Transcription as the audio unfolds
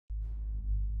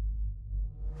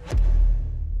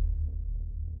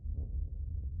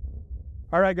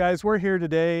All right, guys, we're here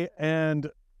today,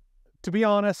 and to be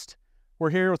honest, we're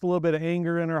here with a little bit of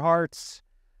anger in our hearts.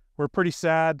 We're pretty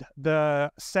sad.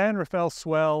 The San Rafael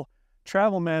Swell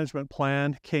travel management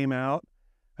plan came out,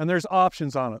 and there's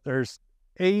options on it. There's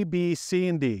A, B, C,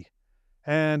 and D.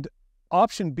 And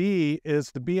option B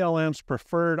is the BLM's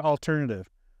preferred alternative.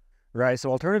 Right, so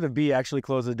Alternative B actually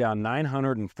closes down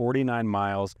 949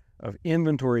 miles of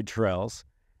inventoried trails.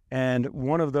 And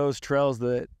one of those trails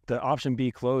that the option B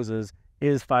closes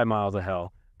is 5 Miles of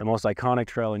Hell, the most iconic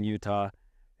trail in Utah.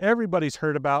 Everybody's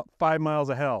heard about 5 Miles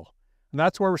of Hell. And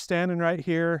that's where we're standing right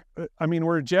here. I mean,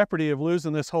 we're in jeopardy of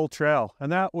losing this whole trail.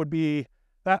 And that would be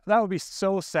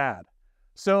so sad.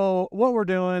 So what we're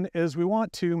doing is we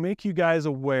want to make you guys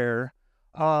aware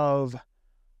of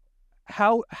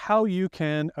how you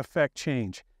can affect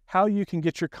change, how you can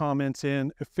get your comments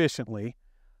in efficiently.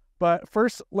 But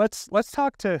first, let's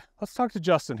talk to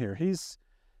Justin here.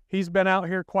 He's been out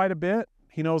here quite a bit.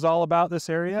 He knows all about this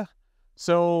area.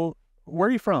 So where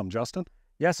are you from, Justin?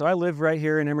 Yeah, so I live right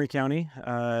here in Emery County.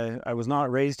 I was not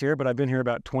raised here, but I've been here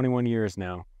about 21 years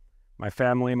now. My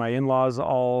family, my in-laws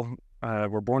all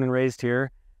were born and raised here,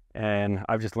 and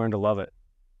I've just learned to love it.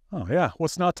 Oh yeah,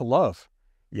 what's not to love?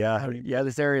 Yeah,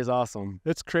 this area is awesome.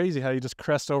 It's crazy how you just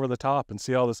crest over the top and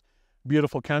see all this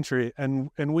beautiful country, and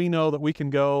we know that we can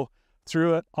go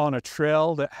through it on a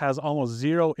trail that has almost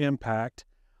zero impact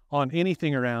on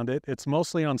anything around it. It's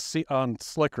mostly on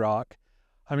slick rock.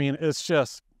 I mean, it's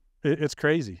just it's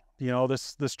crazy. You know,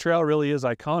 this trail really is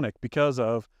iconic because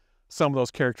of some of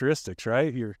those characteristics,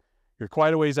 right? You're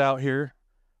quite a ways out here.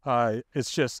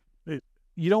 It's just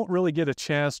you don't really get a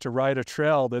chance to ride a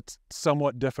trail that's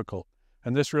somewhat difficult.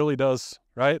 And this really does,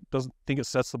 right? Doesn't think it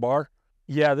sets the bar?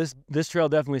 Yeah, this trail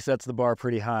definitely sets the bar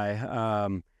pretty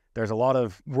high. There's a lot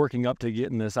of working up to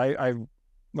getting this. Like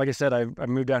I said, I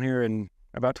moved down here in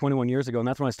about 21 years ago, and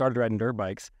that's when I started riding dirt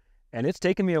bikes. And it's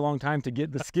taken me a long time to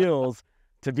get the skills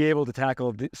to be able to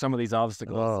tackle some of these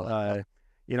obstacles. Oh.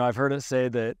 I've heard it say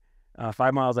that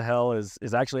 5 Miles of Hell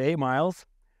is actually 8 miles,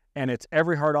 and it's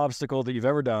every hard obstacle that you've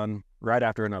ever done right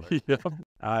after another. Yep.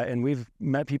 And we've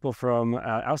met people from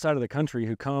outside of the country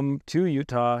who come to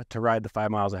Utah to ride the 5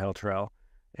 Miles of Hell trail,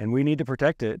 and we need to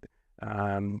protect it.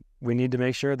 We need to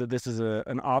make sure that this is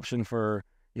an option for,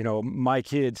 my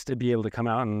kids to be able to come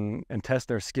out and test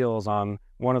their skills on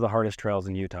one of the hardest trails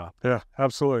in Utah. Yeah,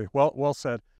 absolutely. Well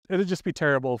said. It'd just be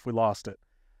terrible if we lost it.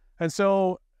 And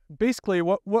so basically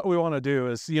what we want to do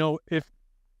is,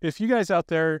 if you guys out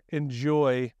there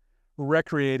enjoy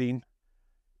recreating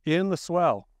in the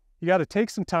Swell, you got to take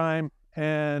some time,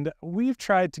 and we've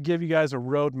tried to give you guys a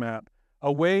roadmap,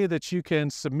 a way that you can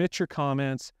submit your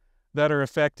comments that are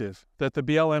effective, that the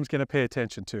BLM's going to pay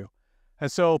attention to.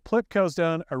 And so Plipco's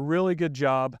done a really good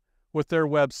job with their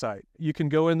website. You can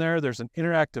go in there, there's an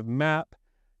interactive map.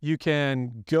 You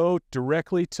can go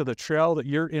directly to the trail that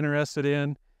you're interested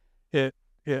in. It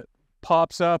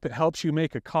pops up, it helps you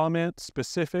make a comment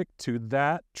specific to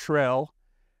that trail.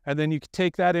 And then you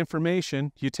take that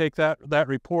information, you take that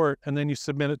report, and then you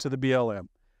submit it to the BLM.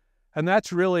 And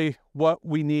that's really what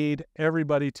we need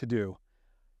everybody to do.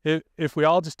 If we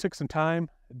all just took some time,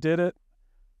 did it,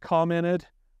 commented,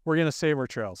 we're going to save our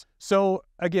trails. So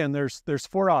again, there's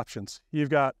 4 options. You've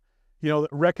got,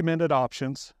 recommended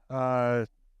options.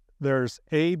 There's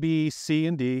A, B, C,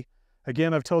 and D.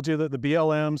 Again, I've told you that the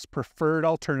BLM's preferred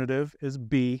alternative is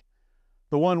B.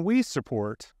 The one we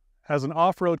support as an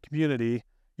off-road community,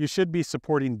 you should be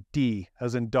supporting D,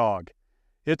 as in dog.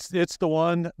 It's the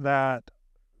one that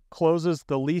closes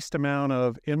the least amount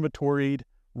of inventoried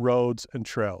roads and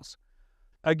trails.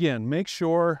 Again, make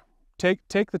sure,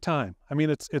 take the time. I mean,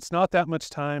 it's not that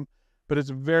much time, but it's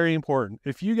very important.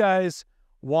 If you guys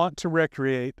want to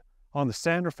recreate on the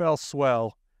San Rafael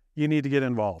Swell, you need to get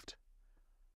involved.